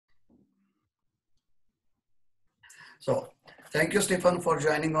So thank you, Stefan, for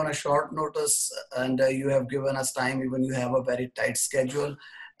joining on a short notice, and you have given us time, even you have a very tight schedule.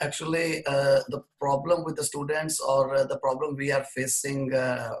 Actually, the problem with the students or the problem we are facing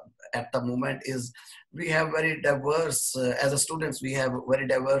at the moment is we have very diverse, as a students, we have very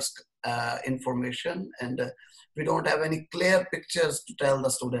diverse information, and we don't have any clear pictures to tell the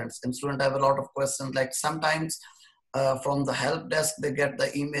students. And students have a lot of questions, like sometimes from the help desk, they get the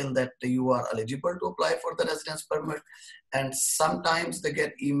email that you are eligible to apply for the residence permit. And sometimes they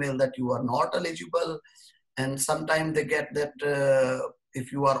get email that you are not eligible. And sometimes they get that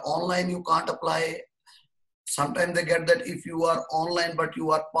if you are online, you can't apply. Sometimes they get that if you are online, but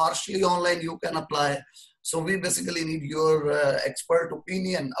you are partially online, you can apply. So we basically need your expert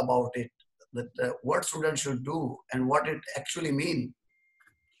opinion about it, that what students should do and what it actually means.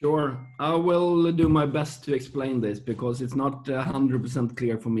 Sure, I will do my best to explain this because it's not 100%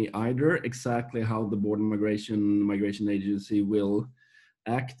 clear for me either exactly how the Board of Migration Agency will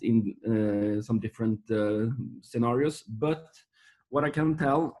act in some different scenarios. But what I can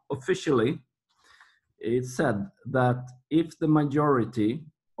tell officially, it's said that if the majority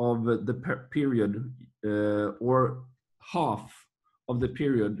of the period or half of the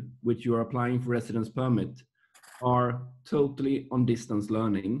period which you are applying for residence permit are totally on distance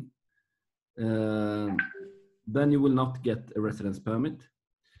learning, then you will not get a residence permit.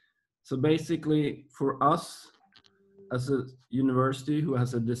 So basically for us as a university who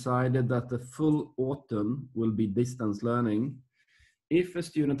has decided that the full autumn will be distance learning, if a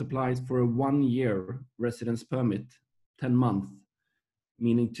student applies for a 1-year residence permit, 10 months,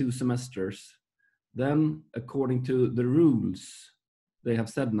 meaning 2 semesters, then according to the rules they have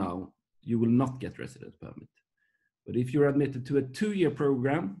said now, you will not get residence permit. But if you're admitted to a 2-year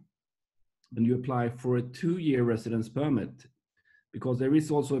program, then you apply for a 2-year residence permit, because there is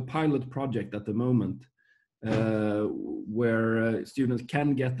also a pilot project at the moment where students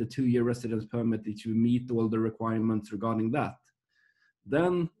can get the 2-year residence permit if you meet all the requirements regarding that.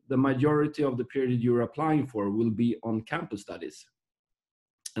 Then the majority of the period you're applying for will be on campus studies.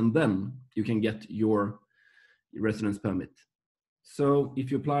 And then you can get your residence permit. So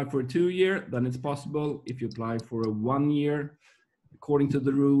if you apply for a 2-year, then it's possible. If you apply for a 1-year, according to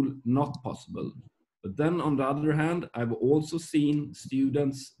the rule, not possible. But then on the other hand, I've also seen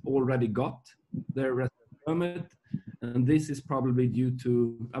students already got their residence permit. And this is probably due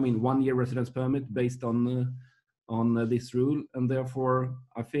to, 1-year residence permit based on this rule. And therefore,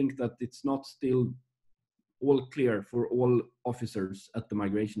 I think that it's not still all clear for all officers at the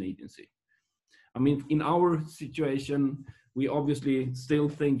migration agency. In our situation, we obviously still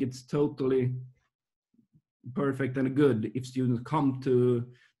think it's totally perfect and good if students come to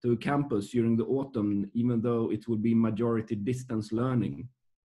campus during the autumn, even though it will be majority distance learning.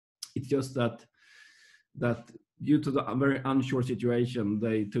 It's just that due to the very unsure situation,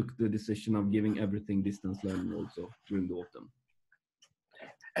 they took the decision of giving everything distance learning also during the autumn.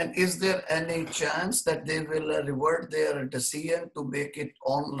 And is there any chance that they will revert their decision to make it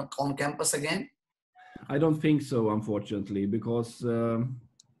on campus again? I don't think so, unfortunately, because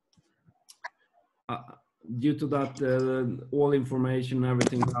due to that, all information,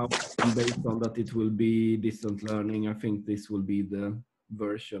 everything now based on that it will be distance learning, I think this will be the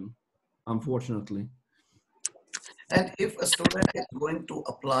version, unfortunately. And if a student is going to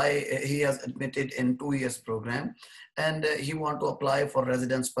apply, he has admitted in 2 years program, and he want to apply for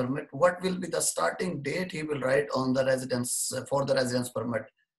residence permit, what will be the starting date he will write on the residence for the residence permit?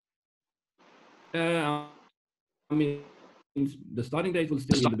 The starting date will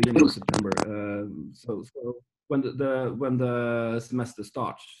still be the beginning of September. So when the semester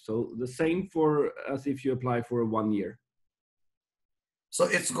starts. So the same for as if you apply for a 1-year. So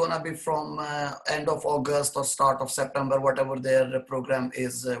it's gonna be from end of August or start of September, whatever their program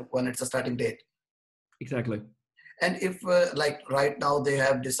is when it's a starting date. Exactly. And if like right now they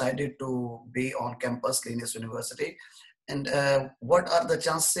have decided to be on campus, Linnaeus University, and what are the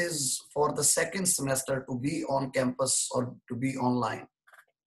chances for the second semester to be on campus or to be online?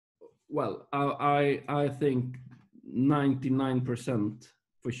 Well, I think 99%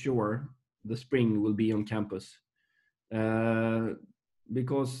 for sure the spring will be on campus.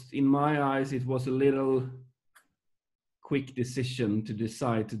 Because in my eyes, it was a little quick decision to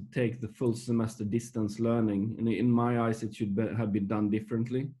decide to take the full semester distance learning. And in my eyes, it should have been done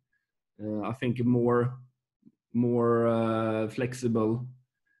differently. I think a more flexible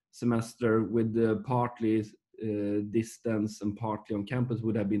semester with partly distance and partly on campus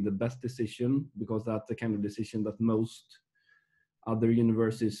would have been the best decision, because that's the kind of decision that most other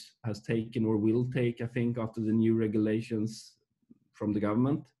universities has taken or will take, I think, after the new regulations from the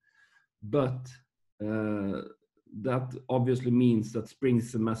government. But that obviously means that spring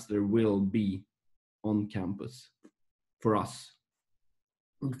semester will be on campus for us.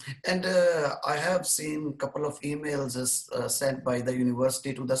 And I have seen a couple of emails sent by the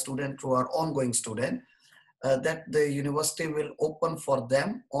university to the student who are ongoing student that the university will open for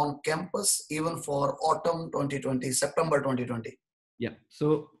them on campus even for autumn 2020, September 2020. Yeah,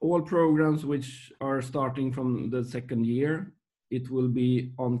 so all programs which are starting from the second year, it will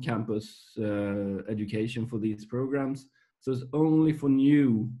be on campus education for these programs. So it's only for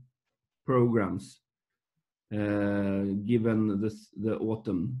new programs given the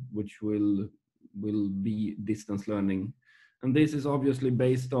autumn, which will be distance learning. And this is obviously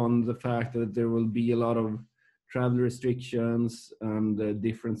based on the fact that there will be a lot of travel restrictions and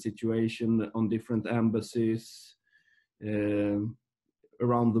different situation on different embassies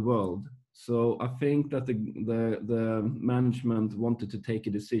around the world. So I think that the management wanted to take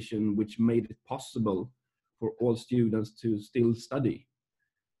a decision which made it possible for all students to still study.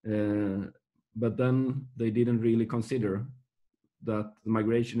 But then they didn't really consider that the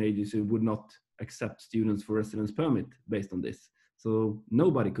migration agency would not accept students for residence permit based on this. So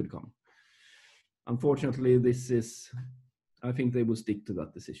nobody could come. Unfortunately, I think they will stick to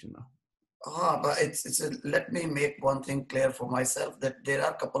that decision now. But let me make one thing clear for myself, that there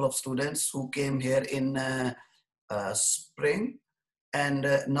are a couple of students who came here in spring, and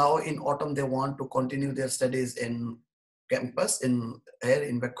now in autumn they want to continue their studies in campus here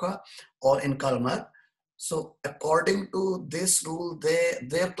in Växjö or in Kalmar. So according to this rule,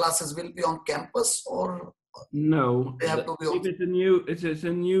 their classes will be on campus, or no, they have to be if it's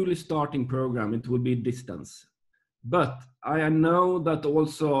a newly starting program, it will be distance. But I know that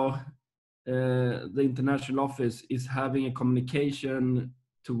also the international office is having a communication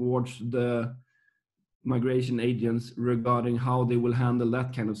towards the migration agents regarding how they will handle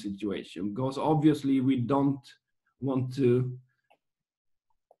that kind of situation, because obviously we don't want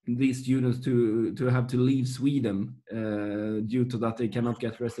these students to have to leave Sweden due to that they cannot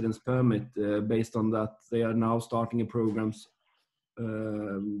get residence permit based on that they are now starting a programs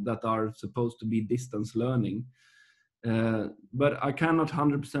that are supposed to be distance learning. But I cannot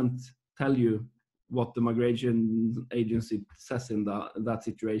 100% tell you what the migration agency says in that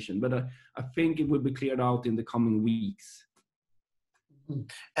situation. But I think it will be cleared out in the coming weeks.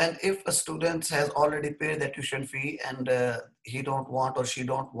 And if a student has already paid the tuition fee and he don't want or she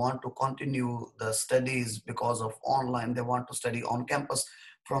don't want to continue the studies because of online, they want to study on campus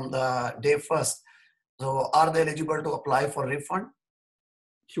from the day first. So are they eligible to apply for refund?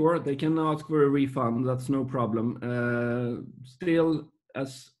 Sure, they can ask for a refund. That's no problem. Still,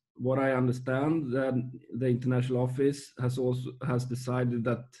 as what I understand, that the international office has decided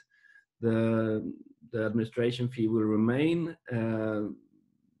that the administration fee will remain.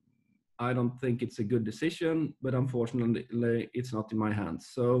 I don't think it's a good decision, but unfortunately, it's not in my hands.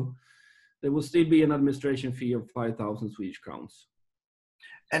 So there will still be an administration fee of 5,000 Swedish crowns.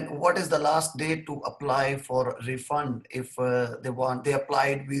 And what is the last date to apply for refund if they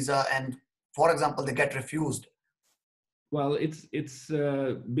applied visa and, for example, they get refused? Well, it's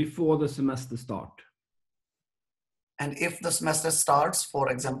before the semester start. And if the semester starts, for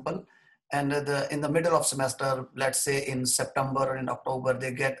example, and in the middle of semester, let's say in September or in October,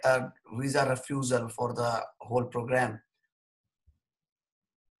 they get a visa refusal for the whole program.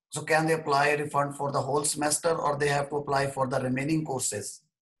 So can they apply a refund for the whole semester, or they have to apply for the remaining courses?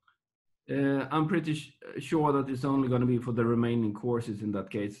 I'm pretty sure that it's only going to be for the remaining courses in that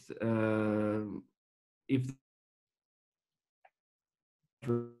case. If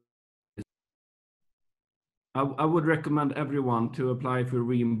I would recommend everyone to apply for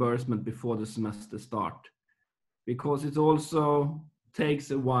reimbursement before the semester start, because it also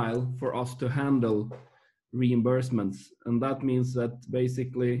takes a while for us to handle reimbursements. And that means that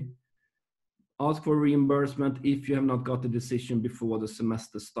basically ask for reimbursement if you have not got a decision before the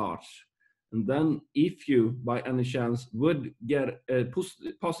semester starts. And then if you, by any chance, would get a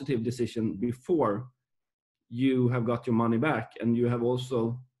positive decision before you have got your money back, and you have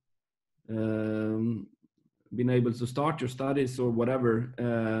also been able to start your studies or whatever,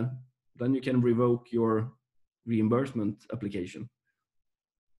 then you can revoke your reimbursement application.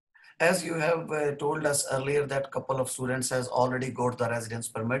 As you have told us earlier that a couple of students has already got the residence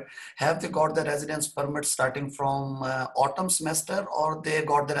permit. Have they got the residence permit starting from autumn semester, or they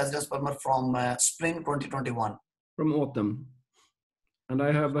got the residence permit from spring 2021? From autumn. And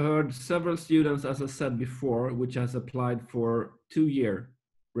I have heard several students, as I said before, which has applied for 2-year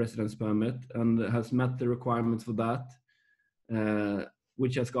residence permit and has met the requirements for that,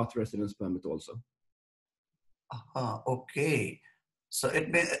 which has got residence permit also. Okay. So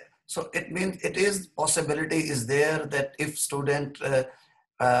So it means it is possibility is there that if student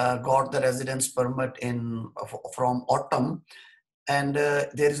got the residence permit from autumn, and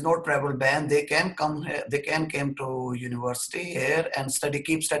there is no travel ban, they can come here, they can come to university here and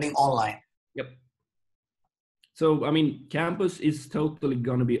keep studying online. Yep. So, I mean, campus is totally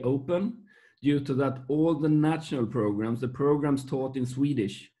going to be open due to that all the national programs, the programs taught in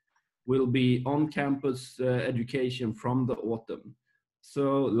Swedish, will be on-campus education from the autumn.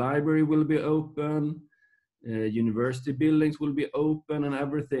 So library will be open, university buildings will be open and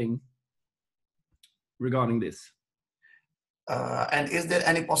everything regarding this. And is there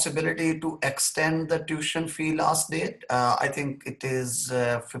any possibility to extend the tuition fee last date? I think it is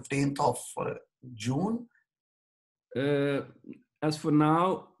 15th of June. As for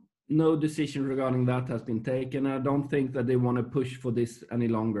now, no decision regarding that has been taken. I don't think that they want to push for this any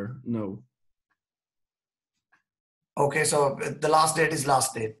longer. No. Okay, so the last date is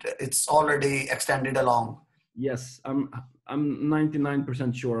last date. It's already extended along. Yes, I'm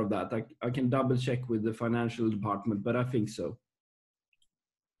 99% sure of that. I can double check with the financial department, but I think so.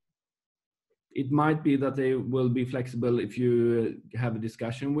 It might be that they will be flexible if you have a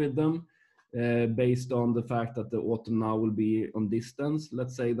discussion with them based on the fact that the autumn now will be on distance.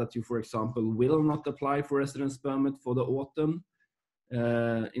 Let's say that you, for example, will not apply for residence permit for the autumn.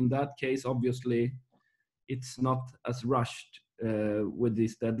 In that case, obviously, it's not as rushed with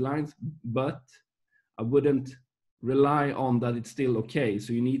these deadlines, but I wouldn't rely on that it's still okay.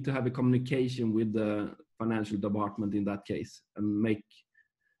 So you need to have a communication with the financial department in that case and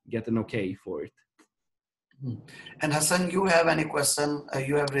get an okay for it. And Hassan, you have any question?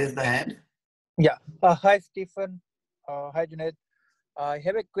 You have raised the hand. Yeah. Hi, Stephen. Hi, Junaid. I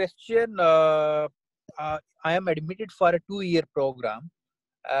have a question. I am admitted for a 2-year program,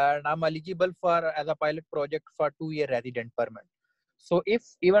 and I'm eligible for as a pilot project for 2-year resident permit. So, if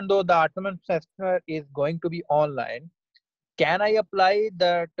even though the autumn semester is going to be online, can I apply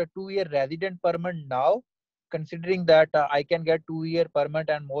that 2-year resident permit now, considering that I can get 2-year permit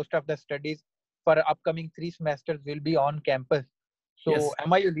and most of the studies for upcoming 3 semesters will be on campus? So Yes.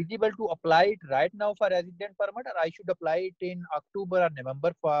 am I eligible to apply it right now for resident permit, or I should apply it in October or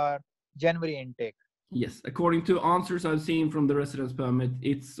November for January intake? Yes, according to answers I've seen from the residence permit,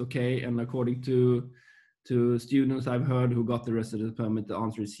 it's okay. And according to students I've heard who got the residence permit, the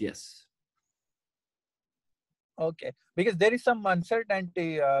answer is yes. Okay, because there is some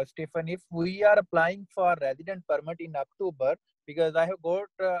uncertainty, Stephen. If we are applying for resident permit in October, because I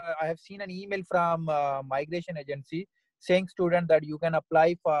have seen an email from migration agency saying student that you can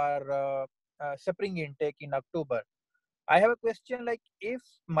apply for spring intake in October. I have a question, like if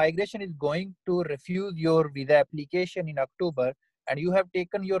migration is going to refuse your visa application in October and you have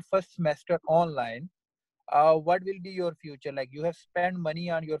taken your first semester online, what will be your future? Like you have spent money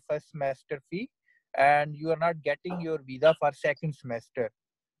on your first semester fee and you are not getting your visa for second semester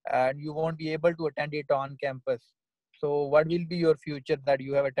and you won't be able to attend it on campus. So what will be your future that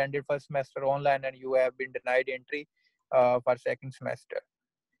you have attended first semester online and you have been denied entry for second semester?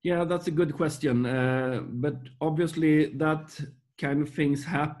 Yeah, that's a good question. But obviously that kind of things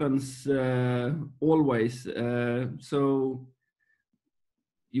happens always. So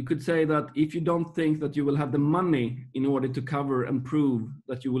you could say that if you don't think that you will have the money in order to cover and prove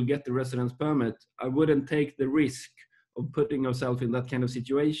that you will get the residence permit, I wouldn't take the risk of putting yourself in that kind of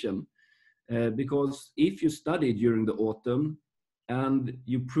situation. Because if you study during the autumn and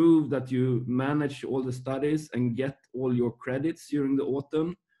you prove that you manage all the studies and get all your credits during the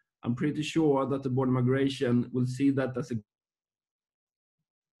autumn, I'm pretty sure that the Board of Migration will see that as a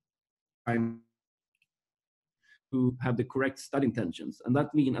time to have the correct study intentions. And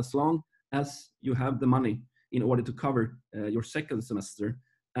that means as long as you have the money in order to cover your second semester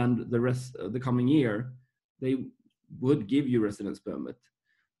and the rest of the coming year, they would give you residence permit.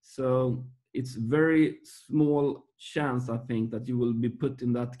 So it's very small chance, I think, that you will be put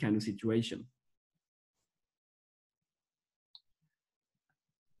in that kind of situation.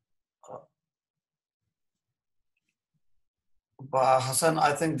 Hassan,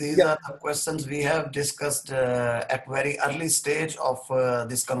 I think these are the questions we have discussed at very early stage of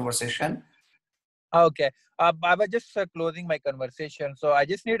this conversation. Okay. I was just closing my conversation. So I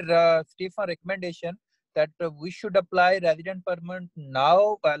just need Stephen recommendation that we should apply resident permit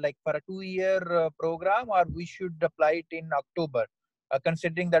now, like for a 2-year program, or we should apply it in October,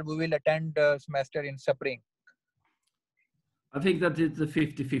 considering that we will attend semester in spring. I think that it's a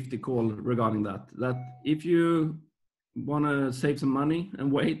 50-50 call regarding that. That if you want to save some money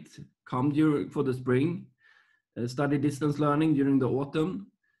and wait, come for the spring, study distance learning during the autumn.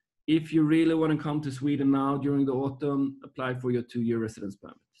 If you really want to come to Sweden now during the autumn, apply for your 2-year residence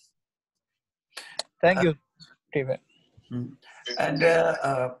permits. Thank you, Stephen. And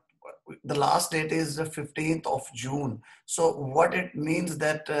the last date is the 15th of June. So what it means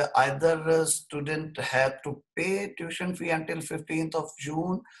that either a student had to pay tuition fee until 15th of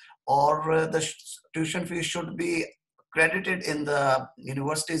June, or the tuition fee should be credited in the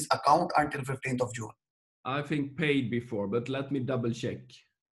university's account until 15th of June. I think paid before, but let me double check.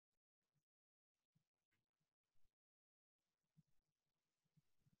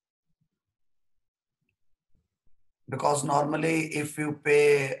 Because normally if you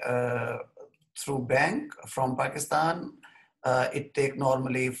pay through bank from Pakistan, it take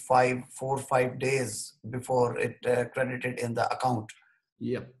normally 4 or 5 days before it credited in the account.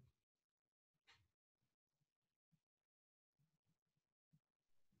 Yep.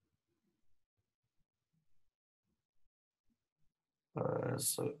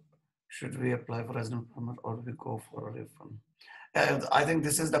 So should we apply for resident permit or we go for a refund? I think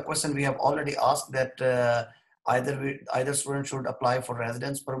this is the question we have already asked, that either student should apply for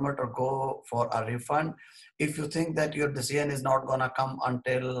residence permit or go for a refund. If you think that your decision is not gonna come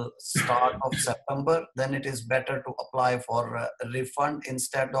until start of September, then it is better to apply for a refund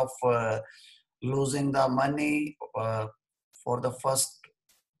instead of losing the money for the first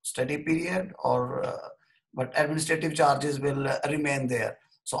study period, or but administrative charges will remain there.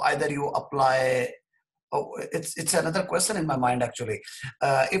 So either you apply. Oh, it's another question in my mind actually.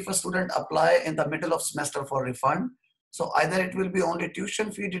 If a student apply in the middle of semester for refund, so either it will be only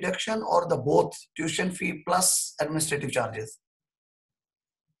tuition fee deduction or the both tuition fee plus administrative charges.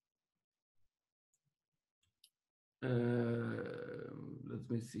 Let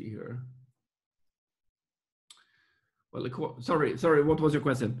me see here. Well, sorry, what was your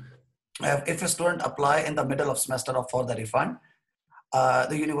question? If a student apply in the middle of semester for the refund,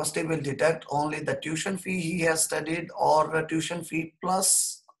 the university will deduct only the tuition fee he has studied, or tuition fee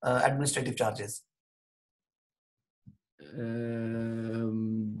plus administrative charges.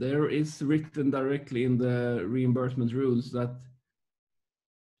 There is written directly in the reimbursement rules that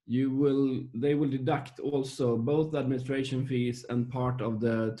they will deduct also both the administration fees and part of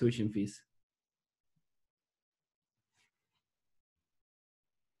the tuition fees.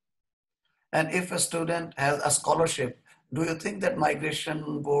 And if a student has a scholarship, do you think that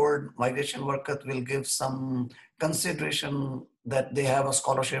migration board, migration worker will give some consideration that they have a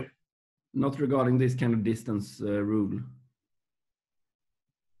scholarship? Not regarding this kind of distance rule.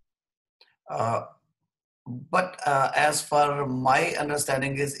 But as for my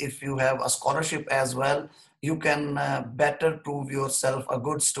understanding is, if you have a scholarship as well, you can better prove yourself a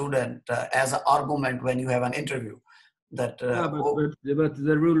good student as an argument when you have an interview. That yeah, but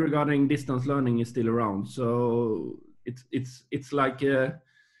the rule regarding distance learning is still around. So it's like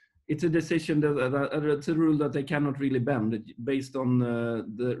it's a decision that it's a rule that they cannot really bend based on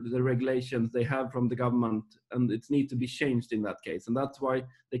the regulations they have from the government, and it needs to be changed in that case. And that's why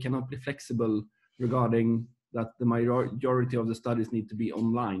they cannot be flexible regarding that the majority of the studies need to be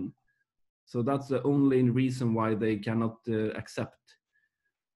online. So that's the only reason why they cannot accept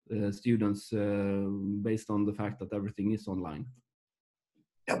students based on the fact that everything is online.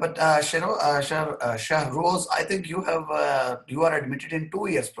 Yeah, but Shahroz, I think you are admitted in 2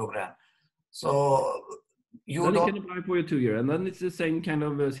 years program, so you can apply for your 2 year, and then it's the same kind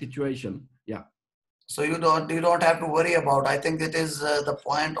of situation. Yeah. So you don't have to worry about. I think it is the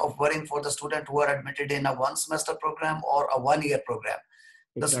point of worrying for the student who are admitted in a 1 semester program or a 1 year program.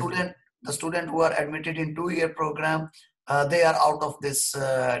 Exactly. The student who are admitted in 2 year program, they are out of this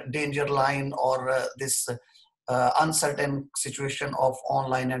danger line, or this uncertain situation of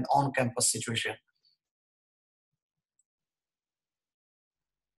online and on campus situation.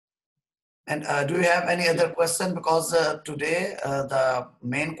 And do you have any other question? Because today the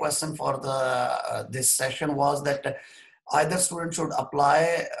main question for this session was that either student should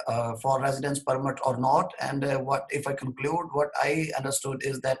apply for residence permit or not. And what if I conclude, what I understood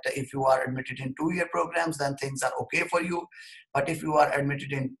is that if you are admitted in 2 year programs, then things are okay for you. But if you are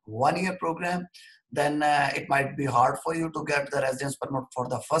admitted in 1 year program, then it might be hard for you to get the residence permit for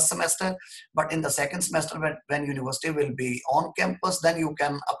the first semester. But in the second semester, when university will be on campus, then you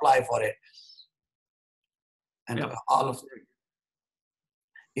can apply for it. And yeah, all of them.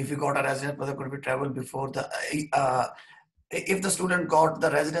 If you got a residence permit, could be traveled before the if the student got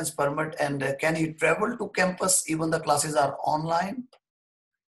the residence permit, and can he travel to campus even the classes are online?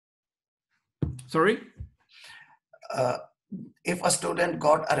 Sorry? If a student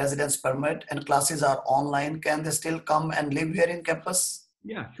got a residence permit and classes are online, can they still come and live here in campus?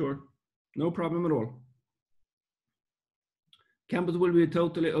 Yeah, sure. No problem at all. Campus will be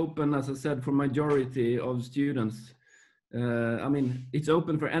totally open, as I said, for majority of students. I mean, it's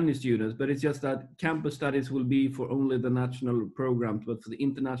open for any students, but it's just that campus studies will be for only the national programs, but for the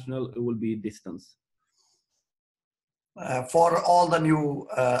international, it will be distance. For all the new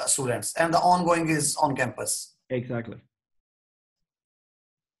students, and the ongoing is on campus. Exactly.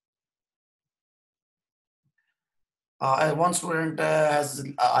 One student has,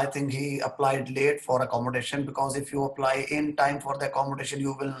 I think he applied late for accommodation, because if you apply in time for the accommodation,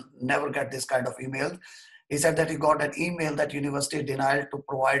 you will never get this kind of email. He said that he got an email that university denied to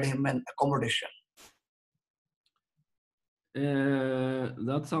provide him an accommodation.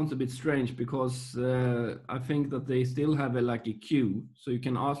 That sounds a bit strange, because I think that they still have like a queue, so you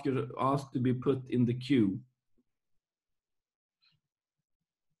can ask to be put in the queue.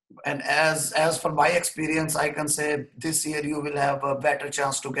 And as for my experience, I can say this year you will have a better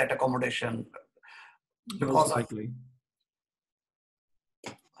chance to get accommodation, because Most likely.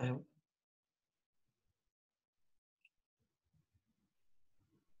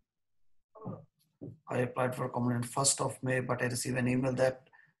 I applied for accommodation 1st of May, but I received an email that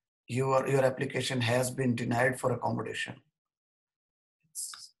your application has been denied for accommodation.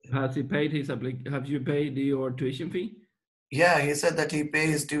 Has he paid his have you paid your tuition fee? Yeah, he said that he pays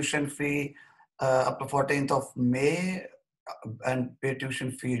his tuition fee up to 14th of May and pay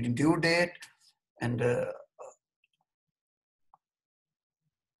tuition fee due date. And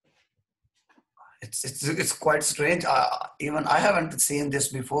it's quite strange. Even I haven't seen this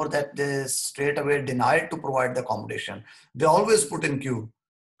before, that they straight away denied to provide the accommodation. They always put in queue.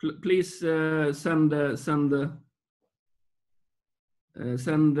 Please send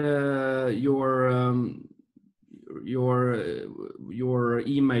your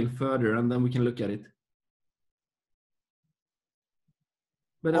email further, and then we can look at it.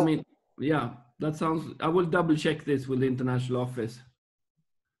 But I mean, yeah, that sounds. I will double check this with the international office.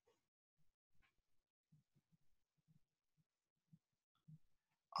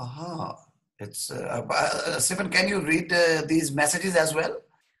 Aha, it's Stephen, can you read these messages as well?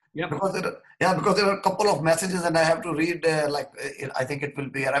 Yeah. Because there are a couple of messages, and I have to read. I think it will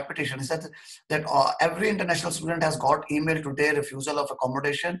be a repetition. He said that every international student has got email today refusal of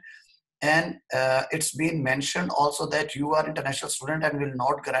accommodation, and it's been mentioned also that you are international student and will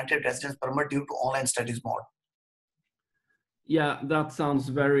not granted residence permit due to online studies mode. Yeah, that sounds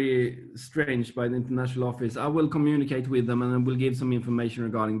very strange by the international office. I will communicate with them, and I will give some information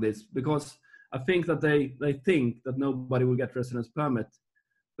regarding this, because I think that they think that nobody will get residence permit.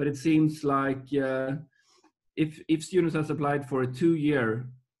 But it seems like if students has applied for a 2-year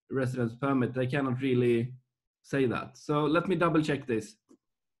residence permit, they cannot really say that. So let me double check this.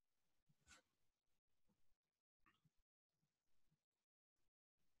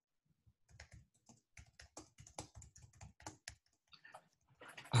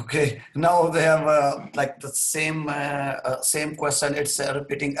 Okay, now they have like the same question. It's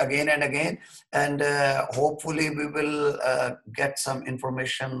repeating again and again, and hopefully we will get some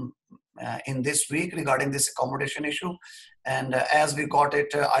information in this week regarding this accommodation issue. And as we got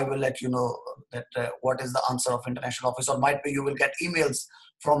it, I will let you know that what is the answer of international office, or might be you will get emails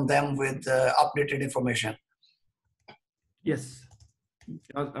from them with updated information. Yes,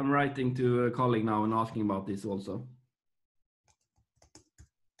 I'm writing to a colleague now and asking about this also.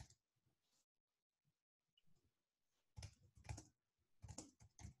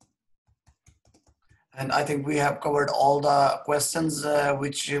 And I think we have covered all the questions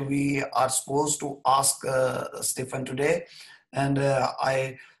which we are supposed to ask Stefan today. And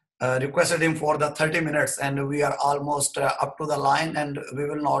I requested him for the 30 minutes, and we are almost up to the line, and we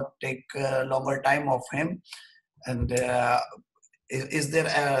will not take longer time of him. And is there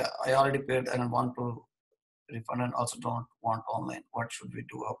I already paid and I want to refund and also don't want online. What should we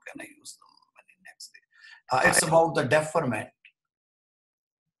do? How can I use the money next day? It's about the deferment.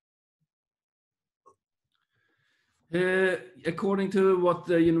 According to what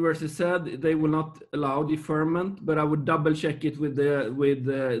the university said, they will not allow deferment, but I would double check it with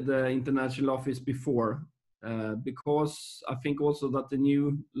the international office before, because I think also that the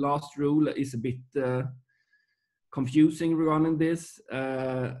new last rule is a bit confusing regarding this,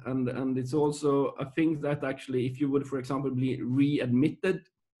 and it's also, I think that actually if you would, for example, be readmitted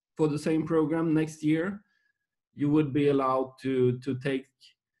for the same program next year, you would be allowed to take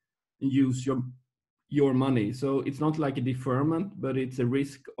and use your money. So it's not like a deferment, but it's a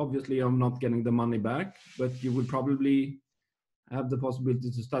risk, obviously, of not getting the money back. But you would probably have the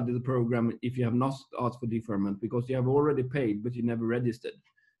possibility to study the program if you have not asked for deferment, because you have already paid, but you never registered.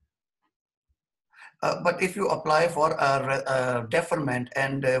 But if you apply for a deferment,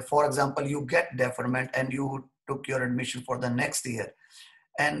 and for example, you get deferment and you took your admission for the next year,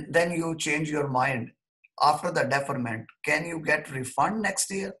 and then you change your mind after the deferment, can you get refund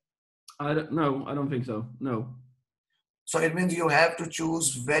next year? No, I don't think so. No. So it means you have to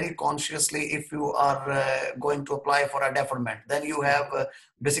choose very consciously if you are going to apply for a deferment. Then you have,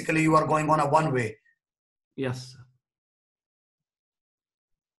 basically you are going on a one way. Yes.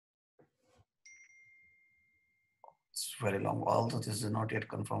 It's very long. Although this is not yet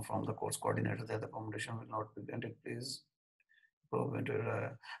confirmed from the course coordinator that the accommodation will not be granted, please.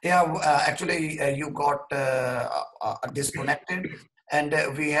 Actually, you got disconnected, and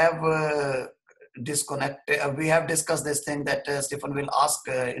we have disconnected. We have discussed this thing that Stefan will ask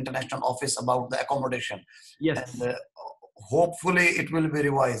international office about the accommodation. Yes. And hopefully it will be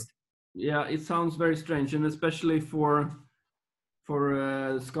revised. Yeah, it sounds very strange, and especially for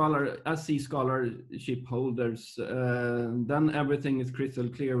SC scholarship holders, then everything is crystal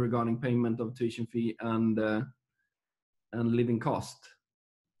clear regarding payment of tuition fee and living cost.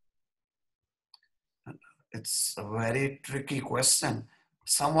 It's a very tricky question.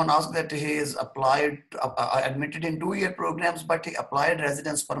 Someone asked that he is admitted in 2-year programs, but he applied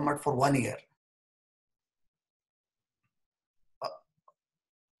residence permit for 1 year.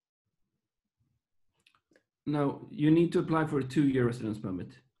 No, you need to apply for a 2-year residence permit.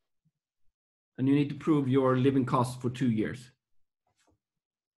 And you need to prove your living costs for 2 years.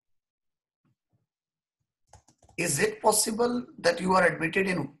 Is it possible that you are admitted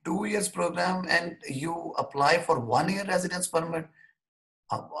in 2 years program and you apply for 1 year residence permit?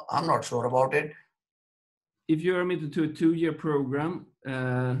 I'm not sure about it. If you're admitted to a 2-year program,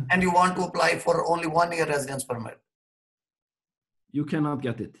 and you want to apply for only 1 year residence permit, you cannot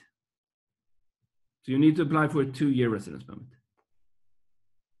get it. So you need to apply for a 2-year residence permit.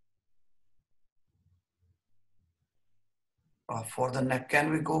 Can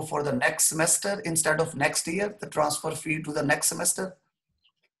we go for the next semester instead of next year, the transfer fee to the next semester?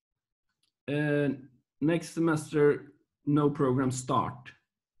 Next semester, no program start.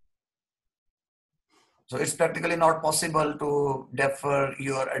 So it's practically not possible to defer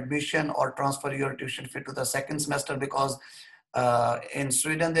your admission or transfer your tuition fee to the second semester, because in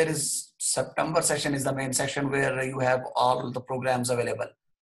Sweden, there is September session is the main session where you have all the programs available.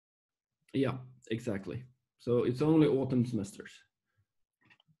 Yeah, exactly. So it's only autumn semesters.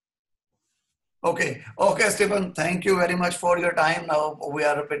 Okay, Stephen, thank you very much for your time. Now we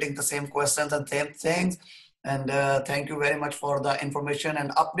are repeating the same questions and same things. And thank you very much for the information and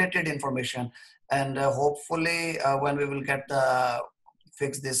updated information. And hopefully when we will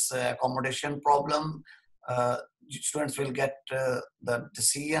fix this accommodation problem, students will get the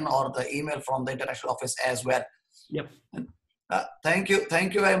decision or the email from the international office as well. Yep. Thank you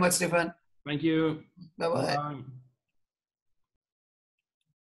very much, Stephen. Thank you. Bye-bye. Bye.